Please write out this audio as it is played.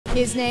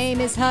His name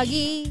is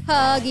Huggy,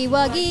 Huggy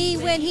Wuggy.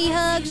 When he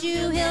hugs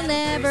you, he'll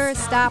never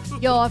stop.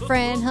 Your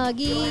friend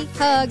Huggy,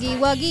 Huggy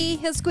Wuggy.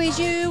 He'll squeeze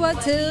you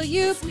until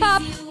you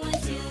pop.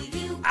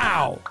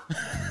 Ow!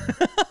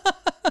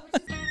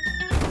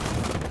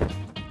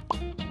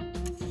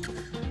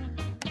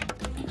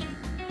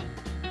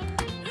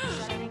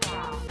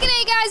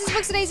 G'day guys, it's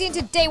Books and Daisy, and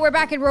today we're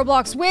back in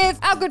Roblox with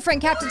our good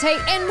friend Captain Tate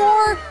and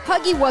more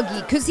Huggy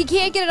Wuggy, because he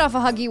can't get enough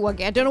of Huggy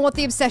Wuggy. I don't know what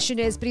the obsession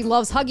is, but he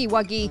loves Huggy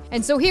Wuggy.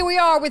 And so here we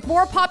are with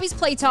more Poppy's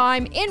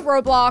Playtime in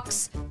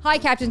Roblox. Hi,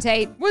 Captain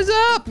Tate. What's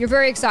up? You're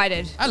very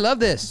excited. I love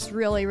this. It's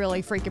really,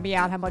 really freaking me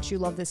out how much you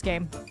love this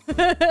game.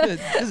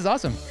 This is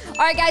awesome. All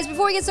right, guys,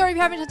 before we get started, if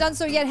you haven't done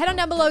so yet, head on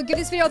down below, give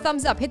this video a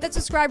thumbs up, hit that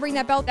subscribe, ring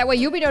that bell. That way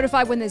you'll be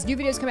notified when there's new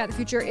videos come out in the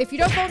future. If you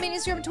don't follow me on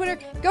Instagram and Twitter,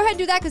 go ahead and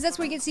do that, because that's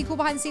where you get to see cool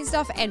behind the scenes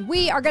stuff. And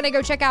we are going to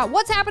go check out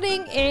what's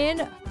happening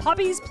in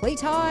Poppy's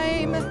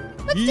Playtime.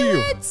 Let's do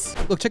it.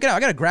 Look, check it out.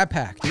 I got a grab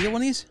pack. Did you get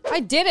one of these? I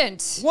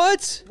didn't.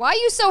 What? Why are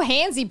you so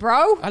handsy,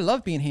 bro? I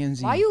love being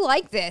handsy. Why you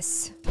like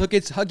this? Look,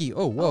 it's Huggy.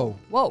 Oh, whoa.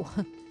 Whoa.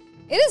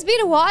 It has been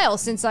a while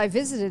since I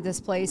visited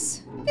this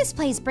place. This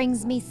place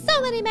brings me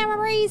so many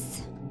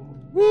memories.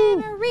 Woo.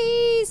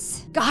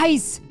 Memories.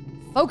 Guys,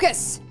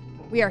 focus.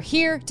 We are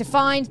here to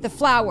find the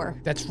flower.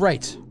 That's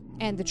right.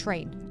 And the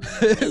train.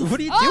 What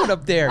are you doing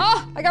up there?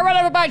 Oh, I got run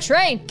over by a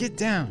train. Get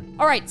down.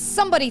 All right,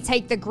 somebody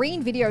take the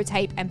green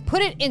videotape and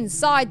put it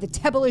inside the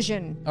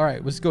television. All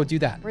right, let's go do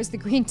that. Where's the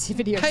green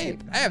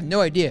videotape? I have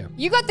no idea.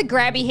 You got the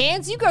grabby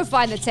hands. You go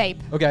find the tape.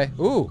 Okay.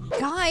 Ooh.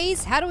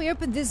 Guys, how do we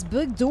open this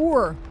big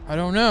door? I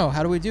don't know.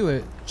 How do we do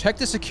it? Check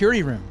the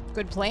security room.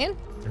 Good plan.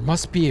 There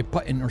must be a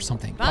button or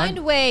something. Find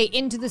a way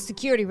into the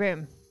security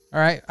room. All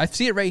right, I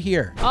see it right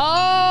here.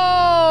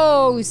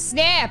 Oh,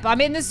 snap.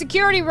 I'm in the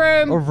security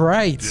room. All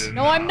right.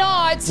 No, I'm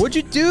not. What'd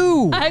you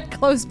do? I had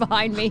closed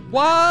behind me.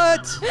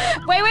 What?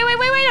 Wait.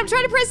 I'm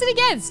trying to press it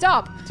again.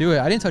 Stop. Do it.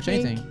 I didn't touch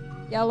anything.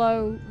 Pink,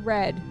 yellow,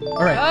 red.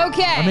 All right.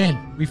 Okay. I'm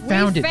in. We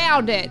found it. We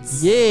found it.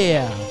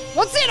 Yeah.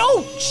 What's it?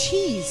 Oh,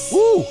 jeez.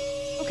 Woo.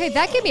 Okay,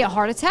 that gave me a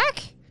heart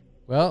attack.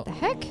 Well, The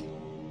heck?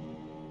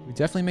 we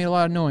definitely made a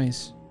lot of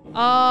noise.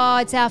 Oh,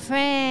 it's our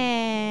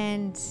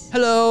friend.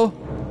 Hello.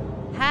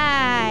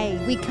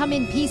 Hi. We come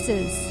in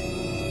pieces.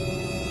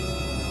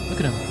 Look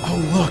at him. Oh,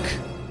 look.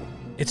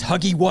 It's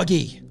Huggy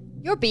Wuggy.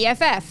 Your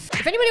BFF.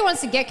 If anybody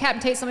wants to get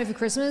Captain Tate something for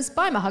Christmas,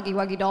 buy him a Huggy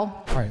Wuggy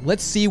doll. All right,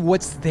 let's see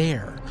what's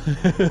there.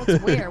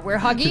 What's where? Where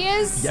Huggy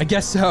is? I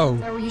guess so.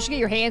 So you should get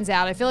your hands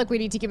out. I feel like we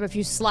need to give him a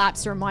few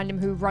slaps to remind him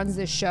who runs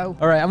this show.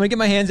 All right, I'm gonna get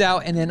my hands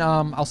out and then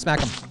I'll smack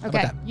him. How about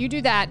Okay, that? you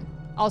do that.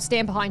 I'll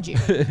stand behind you.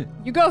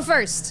 You go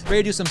first. Ready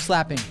to do some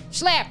slapping.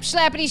 Slap,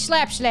 slappity,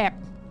 slap, slap.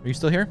 Are you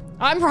still here?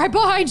 I'm right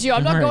behind you.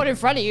 I'm not All right. going in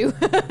front of you.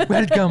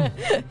 Welcome.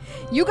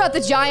 You got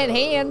the giant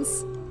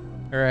hands.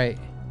 All right,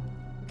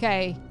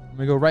 Okay. I'm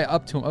gonna go right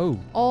up to him. Oh,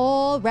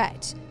 All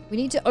right. We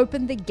need to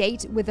open the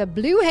gate with a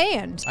blue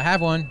hand. I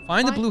have one.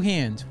 Find the blue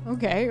hand.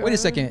 Okay. Wait a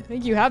second. I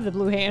think you have the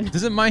blue hand.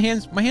 Doesn't my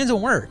hands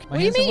don't work. What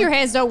do you mean your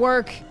hands don't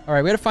work? All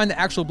right, we gotta find the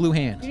actual blue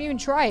hand. You didn't even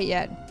try it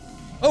yet.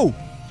 Oh.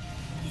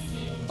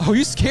 Oh,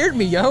 you scared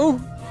me, yo.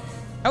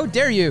 How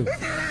dare you?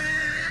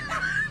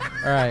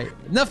 All right,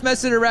 enough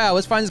messing around.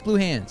 Let's find this blue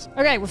hand.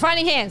 Okay, we're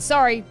finding hands.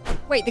 Sorry.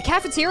 Wait, the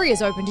cafeteria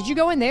is open. Did you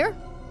go in there?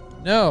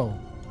 No.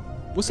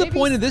 What's Maybe the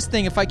point of this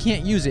thing if I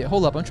can't use it?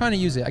 Hold up, I'm trying to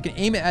use it. I can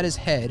aim it at his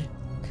head.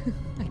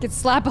 I could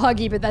slap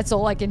Huggy, but that's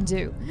all I can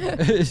do.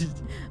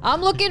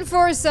 I'm looking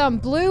for some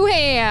blue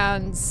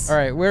hands. All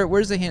right,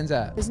 where's the hands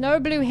at? There's no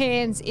blue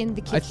hands in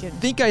the I kitchen.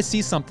 think I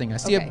see something. I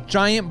see Okay. a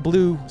giant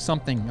blue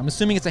something. I'm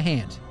assuming it's a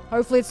hand.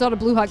 Hopefully it's not a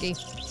blue Huggy.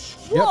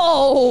 Yep.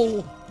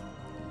 Whoa!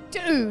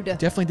 Dude,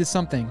 Definitely did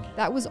something.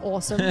 that was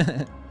awesome.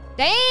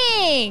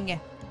 Dang!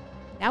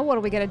 Now what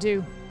are we gonna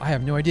do? I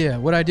have no idea.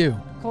 What'd I do?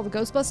 Call the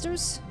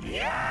Ghostbusters?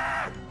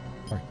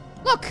 Sorry.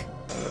 Look!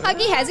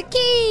 Huggy has a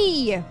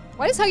key!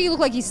 Why does Huggy look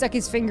like he stuck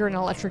his finger in an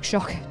electric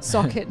shock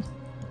socket?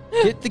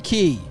 Get the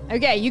key.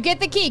 Okay, you get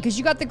the key because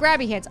you got the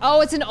grabby hands.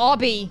 Oh, it's an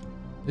obby.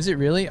 Is it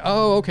really?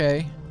 Oh,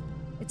 okay.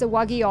 It's a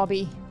Wuggy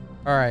obby.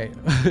 All right.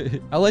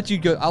 I'll let you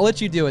go. I'll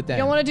let you do it then.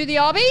 You don't want to do the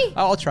obby?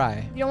 I'll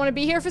try. You don't want to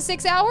be here for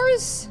 6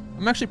 hours?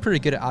 I'm actually pretty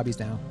good at obbies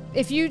now.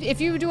 If you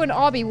do an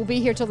obby, we'll be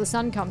here till the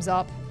sun comes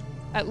up.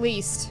 At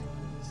least.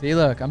 See,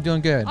 look, I'm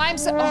doing good. I'm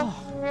so...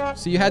 Oh,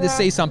 So you had to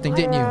say something,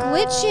 didn't you?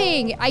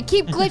 glitching. I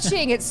keep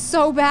glitching. It's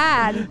so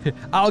bad.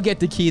 I'll get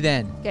the key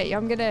then. Okay,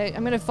 I'm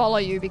gonna follow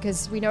you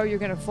because we know you're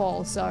gonna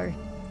fall, so...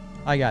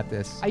 I got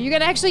this. Are you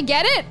gonna actually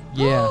get it?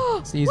 Yeah,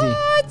 it's easy.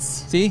 What?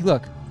 See,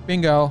 look,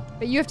 bingo.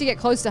 But you have to get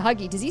close to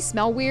Huggy. Does he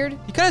smell weird?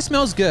 He kind of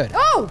smells good.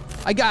 Oh!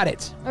 I got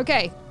it.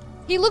 Okay.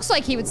 He looks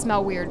like he would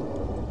smell weird.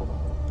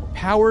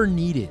 Power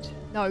needed.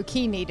 No,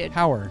 key needed.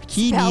 Power.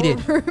 Key Power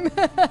needed. room.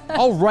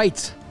 All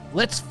right.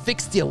 Let's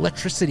fix the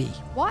electricity.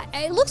 What?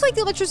 It looks like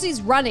the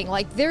electricity's running.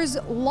 Like there's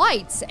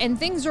lights and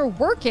things are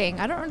working.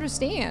 I don't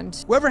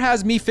understand. Whoever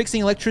has me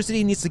fixing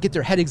electricity needs to get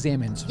their head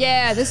examined.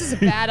 Yeah, this is a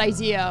bad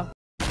idea.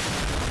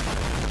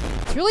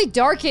 It's really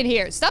dark in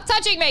here. Stop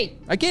touching me.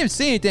 I can't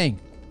see anything.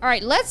 All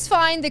right, let's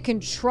find the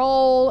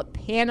control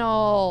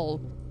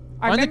panel.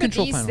 I Find the remember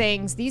control these panel.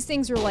 things. These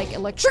things are like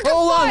electrified.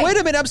 Hold on, wait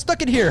a minute. I'm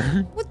stuck in here.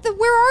 What the?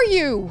 Where are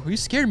you? Oh, you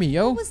scared me,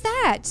 yo. What was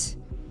that?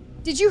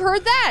 Did you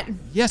heard that?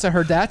 Yes, I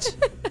heard that.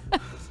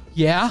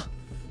 Yeah.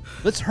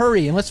 Let's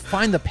hurry and let's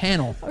find the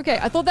panel. Okay,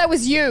 I thought that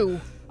was you.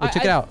 Oh,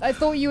 check it out. I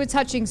thought you were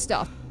touching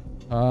stuff.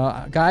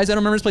 Guys, I don't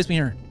remember this place being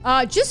here.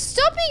 Just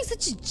stop being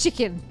such a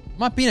chicken. I'm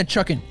not being a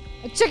chuckin'.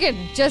 A chicken.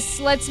 Just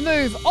let's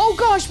move. Oh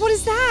gosh, what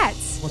is that?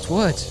 What's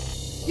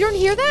what? You don't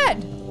hear that?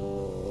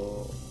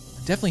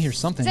 I definitely hear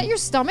something. Is that your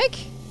stomach?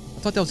 I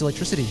thought that was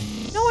electricity.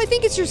 No, I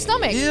think it's your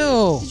stomach.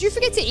 Ew. Did you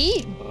forget to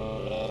eat?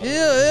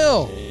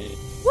 Ew.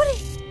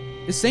 What?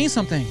 It's saying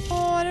something.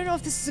 Oh, I don't know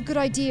if this is a good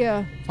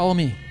idea. Follow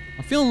me.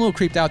 I'm feeling a little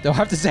creeped out, though, I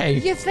have to say.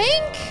 You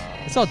think?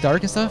 It's all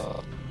dark and stuff.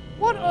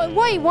 What?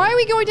 Wait, why are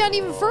we going down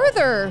even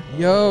further?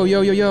 Yo,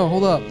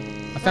 hold up.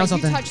 I found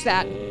something. You touched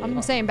that.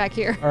 I'm saying back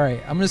here. All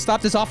right, I'm gonna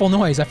stop this awful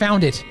noise. I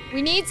found it.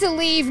 We need to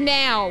leave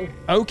now.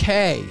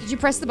 Okay. Did you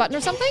press the button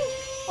or something?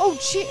 Oh,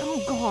 gee.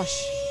 Oh,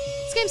 gosh.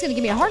 This game's gonna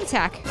give me a heart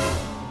attack.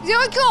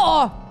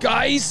 Oh,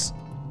 Guys,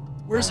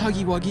 where's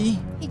Huggy Wuggy?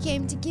 he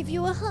came to give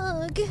you a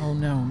hug. Oh,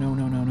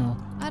 no.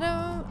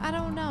 I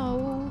don't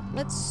know.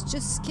 Let's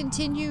just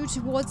continue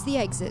towards the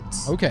exit.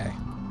 Okay.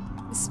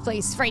 This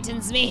place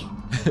frightens me.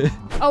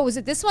 Oh, was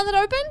it this one that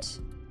opened?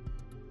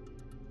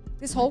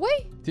 This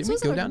hallway? Didn't we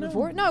go down there?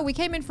 before? No, we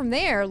came in from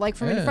there, like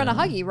from in front of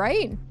Huggy,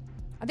 right?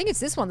 I think it's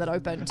this one that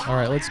opened. All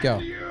right, let's go.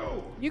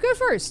 You go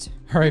first.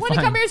 All right, You want to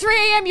fine. come here at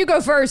 3 a.m., you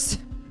go first.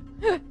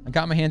 I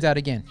got my hands out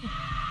again.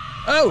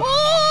 Oh,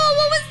 Oh!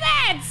 what was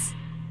that?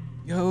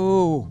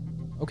 Yo.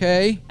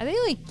 Okay. Are they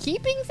like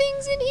keeping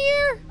things in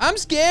here? I'm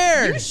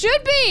scared. You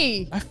should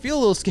be. I feel a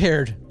little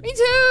scared. Me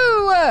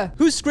too.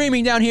 Who's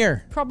screaming down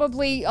here?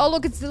 Probably. Oh,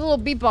 look, it's the little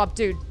bebop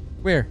dude.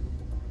 Where?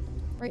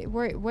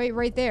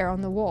 Right there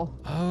on the wall.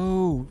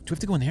 Oh, do we have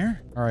to go in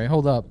there? All right,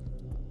 hold up.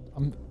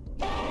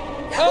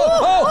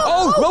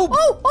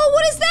 Oh,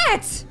 What is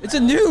that? it's a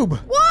noob.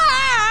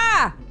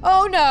 Wah!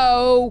 Oh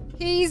no,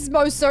 he's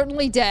most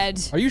certainly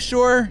dead. Are you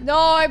sure? No,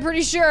 I'm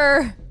pretty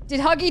sure. Did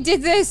Huggy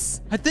did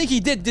this? I think he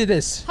did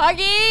this.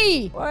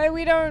 Huggy! Why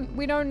we don't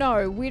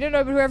know. We don't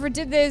know, but whoever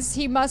did this,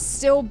 he must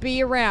still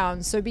be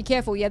around. So be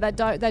careful. Yeah,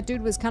 that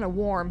dude was kind of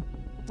warm,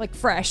 like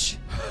fresh.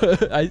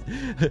 I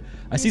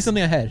see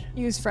something ahead.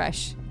 He was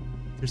fresh.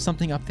 There's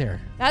something up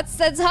there. That's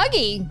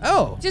Huggy.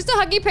 Oh, Just a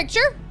Huggy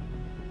picture?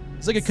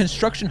 it's like a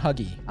construction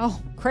Huggy. Oh,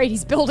 great.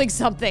 He's building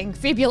something.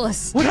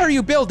 Fabulous. What are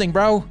you building,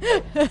 bro?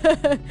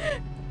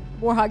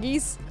 More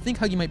Huggies. I think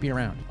Huggy might be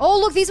around. Oh,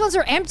 look, these ones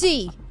are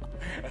empty.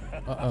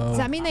 Uh-oh. Does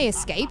that mean they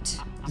escaped?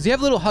 Does he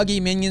have little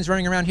Huggy minions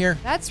running around here?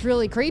 That's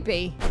really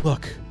creepy.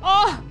 Look.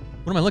 Oh!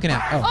 What am I looking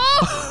at?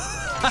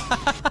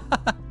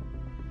 Oh!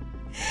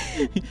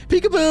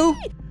 Peekaboo!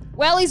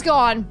 Well, he's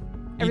gone.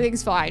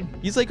 Everything's fine.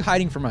 He's like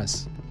hiding from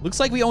us. Looks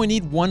like we only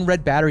need one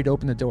red battery to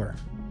open the door.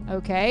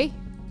 Okay.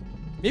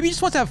 Maybe he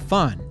just wants to have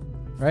fun,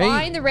 right?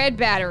 Find the red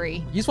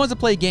battery. He just wants to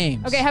play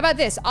games. Okay, how about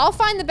this? I'll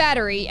find the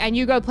battery and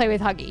you go play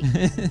with Huggy.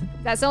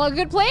 That sound like a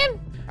good plan?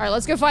 All right,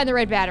 let's go find the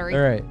red battery.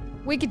 All right.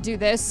 We could do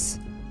this.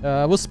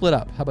 We'll split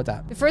up. How about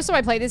that? The first time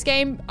I played this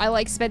game, I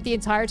like spent the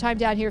entire time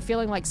down here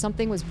feeling like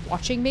something was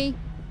watching me.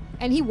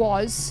 And he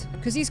was,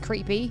 because he's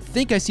creepy. I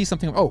think I see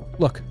something. Oh,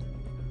 look.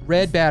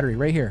 Red battery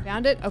right here.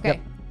 Found it? Okay.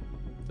 Yep.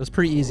 That's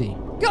pretty easy.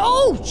 Go!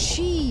 Oh,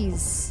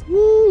 jeez.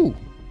 Woo!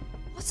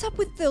 What's up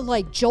with the,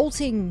 like,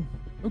 jolting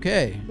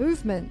Okay.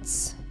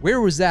 movements? Where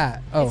was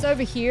that? Oh. It's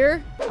over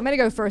here. I'm gonna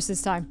go first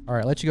this time. All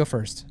right, let you go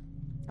first.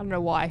 I don't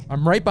know why.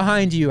 I'm right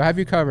behind you. I have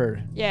you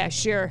covered. Yeah,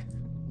 sure.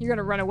 You're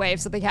gonna run away if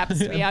something happens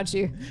to me, aren't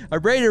you? I'm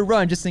ready to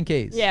run just in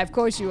case. Yeah, of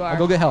course you are. I'll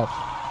go get help.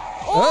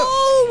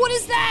 Oh, what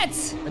is that?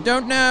 I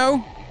don't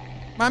know.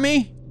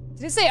 Mommy?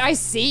 Did it say I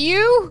see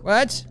you?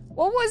 What?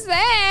 What was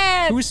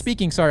that? Who's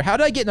speaking? Sorry. How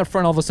did I get in the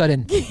front all of a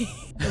sudden?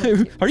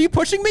 Are you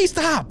pushing me?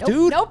 Stop, Nope,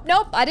 dude.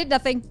 Nope. I did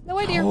nothing. No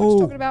idea what Oh. you're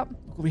talking about.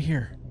 Look over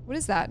here. What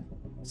is that?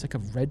 It's like a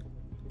red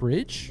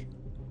bridge.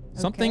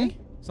 Okay.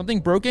 Something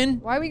broken.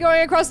 Why are we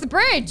going across the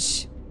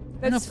bridge?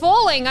 That's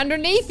falling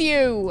underneath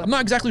you. I'm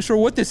not exactly sure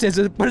what this is,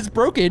 but it's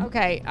broken.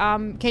 Okay,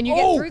 can you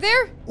get through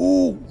there?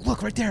 Oh,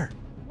 look right there.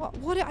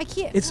 What? I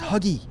can't. It's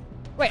Huggy.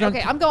 Wait,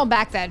 okay, I'm going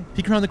back then.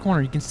 Peek around the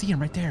corner. You can see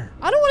him right there.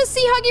 I don't want to see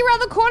Huggy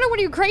around the corner. What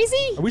are you,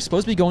 crazy? Are we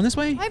supposed to be going this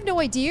way? I have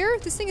no idea.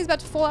 This thing is about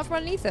to fall out from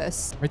underneath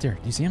us. Right there. Do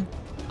you see him?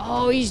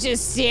 Oh, he's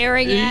just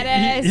staring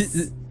at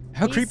us.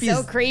 How He's creepy so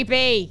is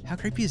creepy. How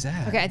creepy is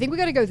that? Okay, I think we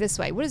gotta go this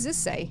way. What does this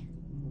say?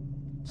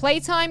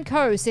 Playtime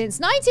Co. since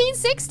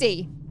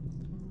 1960.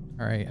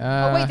 All right.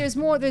 Oh wait, there's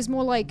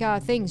more like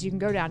things you can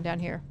go down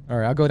here. All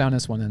right, I'll go down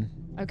this one then.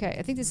 Okay,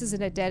 I think this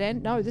isn't a dead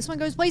end. No, this one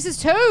goes places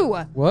too.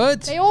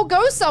 What? They all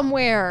go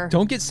somewhere.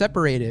 Don't get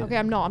separated. Okay,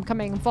 I'm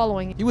coming. I'm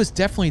following. He was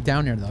definitely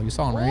down there though. You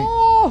saw him, right?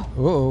 Oh,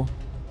 Uh-oh.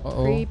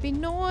 Uh-oh. creepy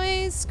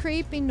noise,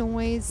 creepy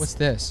noise. What's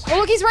this? Oh,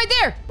 look, he's right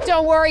there.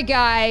 Don't worry,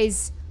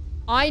 guys.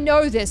 I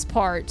know this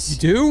part. You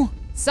do?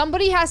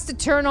 Somebody has to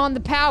turn on the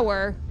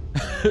power.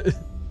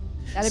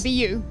 That'd be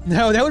you.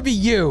 No, that would be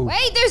you.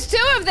 Wait, there's 2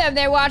 of them.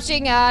 They're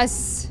watching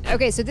us.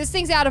 Okay, so this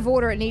thing's out of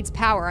order. It needs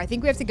power. I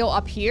think we have to go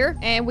up here,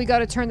 and we got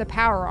to turn the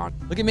power on.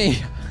 Look at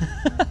me.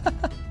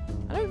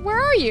 Where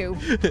are you?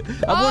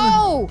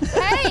 Oh,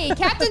 hey,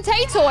 Captain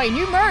Tate toy.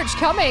 New merch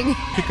coming.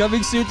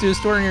 Coming soon to a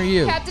store near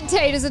you. Captain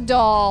Tate is a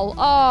doll.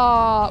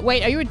 Oh,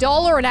 wait, are you a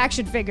doll or an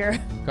action figure?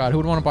 God, who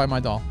would want to buy my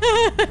doll?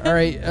 All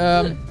right,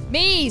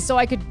 Me, so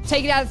I could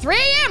take it out at 3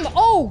 a.m.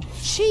 Oh,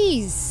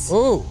 jeez.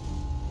 Oh,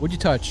 what'd you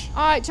touch?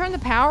 I turned the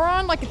power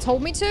on like it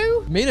told me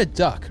to. Made a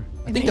duck.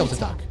 I think that was a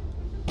duck.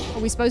 Are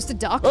we supposed to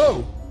duck?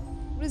 Oh.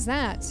 What is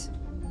that?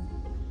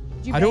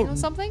 Did you bang on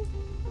something?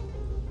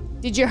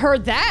 Did you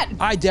heard that?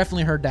 I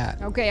definitely heard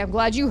that. Okay, I'm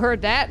glad you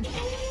heard that.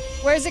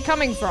 Where is it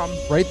coming from?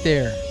 Right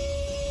there.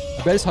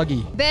 I bet it's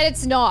Huggy. Bet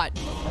it's not.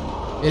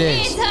 It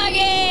is. It's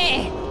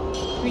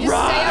Huggy! We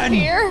just stay up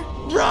here?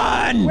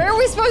 Run! Where are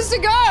we supposed to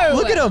go?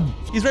 Look at him.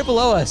 He's right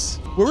below us.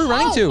 Where are we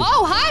running to?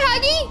 Oh, hi,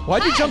 Huggy.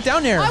 Why'd you jump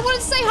down there? I wanted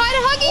to say hi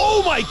to Huggy.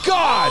 Oh my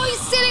God! Oh, he's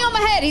standing on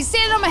my head. He's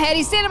standing on my head.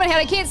 He's standing on my head.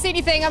 I can't see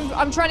anything.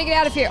 I'm trying to get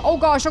out of here. Oh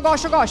gosh, oh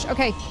gosh, oh gosh.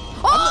 Okay.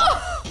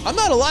 Oh! I'm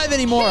not alive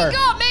anymore. He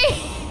got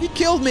me. He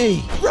killed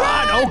me.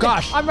 Run! Oh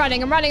gosh. I'm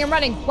running.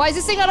 Why is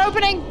this thing not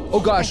opening? Oh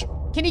gosh. Okay.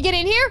 Can he get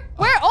in here?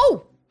 Where?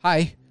 Oh.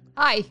 Hi.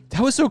 Hi. That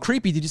was so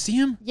creepy. Did you see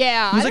him?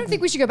 Yeah, I don't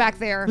think we should go back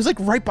there. He was like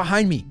right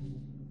behind me.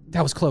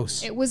 That was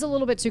close. It was a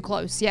little bit too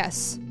close,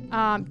 yes.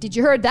 Did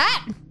you heard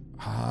that?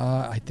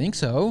 I think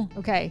so.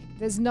 Okay,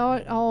 there's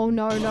no, oh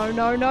no. Not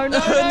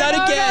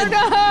again.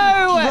 No.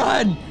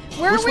 Run.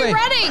 Where are we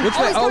running? Which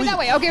way? He's going that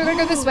way. Okay, we're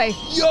gonna go this way.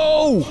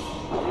 Yo.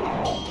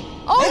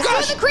 Oh, he's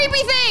doing the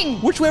creepy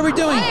thing. Which way are we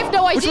doing? I have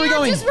no idea. Which way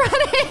are we going? Just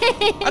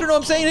running. I don't know what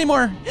I'm saying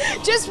anymore.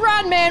 Just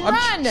run, man,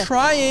 run. I'm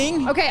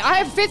trying. Okay, I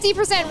have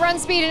 50% run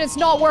speed and it's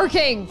not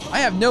working. I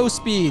have no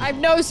speed. I have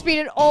no speed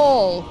at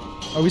all.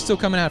 Are we still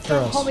coming after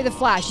us? Hold me the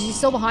flash. Is he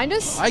still behind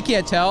us? I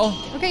can't tell.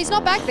 Okay, he's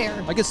not back there.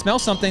 I can smell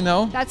something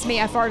though. That's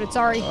me. I farted.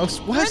 Sorry. Oh,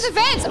 what? We're in the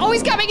vents. Oh,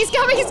 he's coming.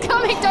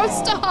 Don't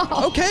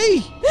stop.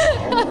 Okay.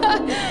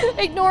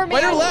 Ignore me.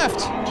 Right or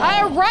left?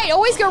 Right.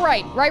 Always go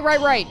right.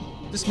 Right.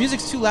 This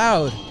music's too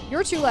loud.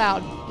 You're too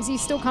loud. Is he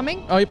still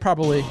coming? Oh,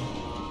 probably.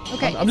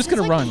 Okay. I'm just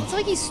gonna run. It's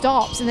like he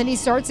stops and then he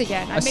starts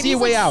again. I see a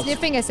way out.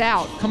 Sniffing us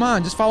out. Come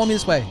on, just follow me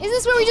this way. Is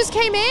this where we just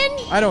came in?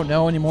 I don't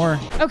know anymore.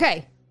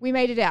 Okay, we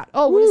made it out.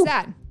 Oh, what is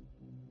that?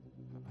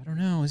 I don't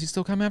know. Is he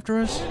still coming after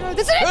us? No,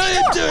 that's an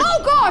empty door.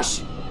 Oh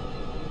gosh.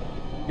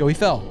 Yo, he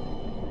fell.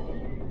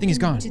 I think he's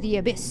gone. To the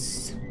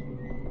abyss.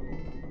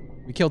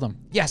 We killed him.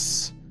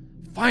 Yes.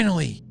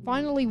 Finally.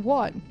 Finally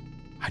what?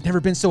 I've never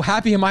been so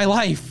happy in my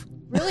life.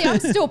 Really? I'm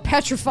still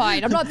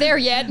petrified. I'm not there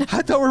yet.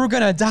 I thought we were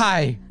gonna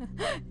die.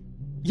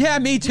 Yeah,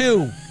 me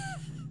too.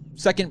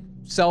 Second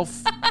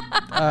self,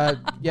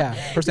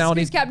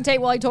 personality. Excuse Captain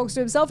Tate while he talks to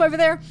himself over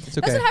there. It's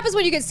okay. That's what happens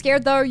when you get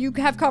scared, though. You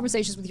have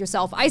conversations with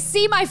yourself. I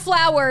see my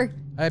flower.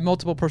 I have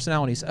multiple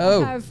personalities.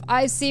 Oh.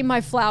 I see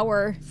my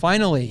flower.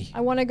 Finally.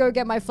 I want to go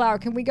get my flower.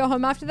 Can we go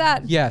home after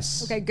that?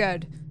 Yes. Okay,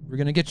 good. We're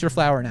gonna get your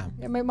flower now.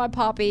 Yeah, my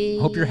poppy.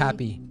 Hope you're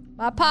happy.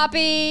 My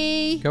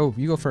poppy. Go,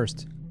 you go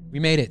first. We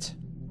made it.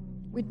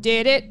 We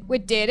did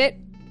it.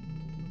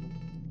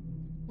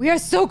 We are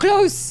so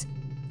close.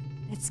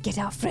 Let's get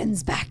our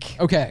friends back.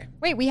 Okay.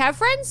 Wait, we have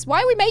friends?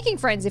 Why are we making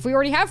friends if we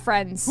already have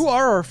friends? Who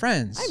are our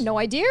friends? I have no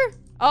idea.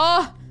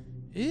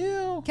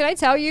 Ew. Can I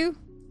tell you?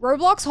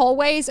 Roblox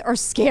hallways are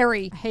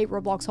scary. I hate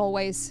Roblox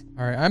hallways.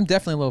 All right, I'm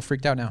definitely a little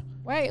freaked out now.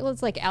 Wait,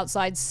 let's like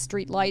outside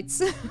street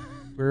lights.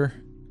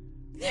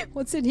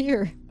 What's in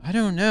here? I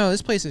don't know.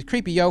 This place is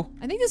creepy, yo.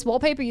 I think this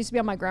wallpaper used to be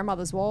on my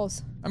grandmother's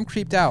walls. I'm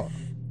creeped out.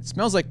 It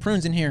smells like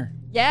prunes in here.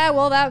 Yeah,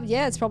 well,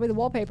 it's probably the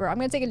wallpaper. I'm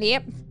gonna take a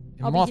nap.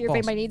 I'll be here if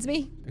anybody needs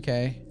me.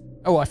 Okay.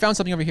 Oh, I found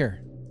something over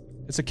here.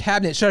 It's a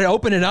cabinet. Should I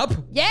open it up?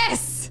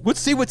 Yes! Let's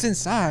see what's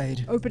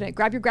inside. Open it.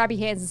 Grab your grabby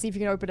hands and see if you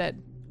can open it.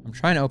 I'm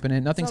trying to open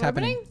it. Nothing's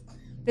happening.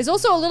 There's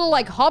also a little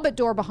like hobbit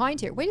door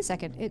behind here. Wait a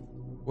second.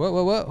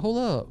 What? Hold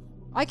up.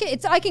 I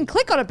can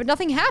click on it, but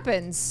nothing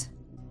happens.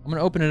 I'm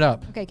gonna open it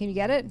up. Okay, can you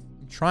get it?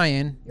 I'm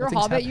trying. You're a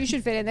hobbit. You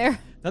should fit in there.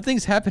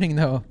 Nothing's happening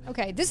though.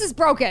 Okay, this is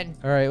broken.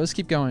 All right, let's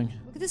keep going.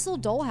 Look at this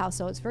little dollhouse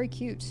though. It's very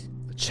cute.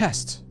 A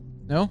chest.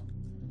 No?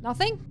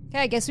 Nothing? Okay,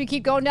 I guess we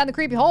keep going down the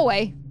creepy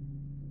hallway.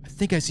 I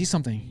think I see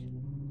something.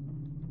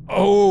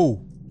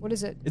 Oh! What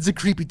is it? It's a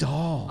creepy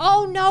doll.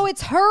 Oh no,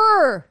 it's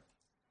her!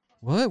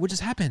 What? What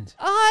just happened?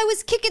 Oh, I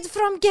was kicked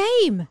from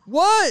game.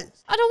 What?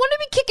 I don't want to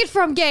be kicked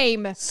from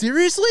game.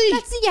 Seriously?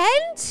 That's the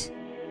end?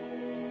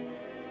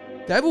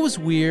 That was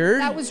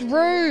weird. That was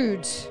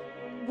rude.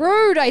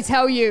 Rude, I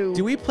tell you.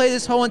 Do we play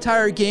this whole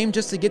entire game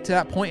just to get to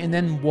that point and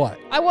then what?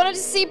 I wanted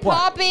to see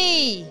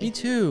Poppy. Me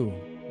too.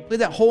 We played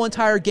that whole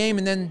entire game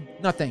and then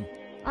nothing.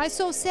 I'm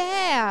so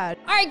sad.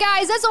 All right,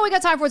 guys, that's all we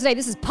got time for today.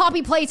 This is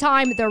Poppy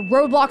Playtime, the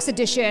Roblox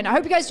edition. I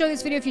hope you guys enjoyed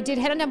this video. If you did,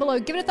 head on down below,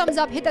 give it a thumbs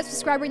up, hit that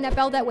subscribe, ring that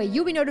bell. That way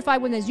you'll be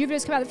notified when there's new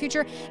videos come out in the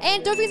future.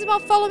 And don't forget to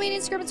follow me on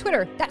Instagram and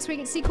Twitter. That's where you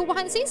can see cool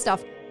behind the scenes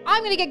stuff.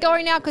 I'm gonna get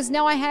going now because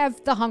now I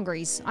have the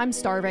hungries. I'm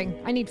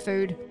starving. I need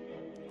food.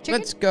 Chicken?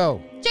 Let's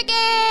go.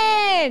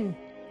 Chicken!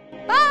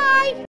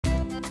 Bye!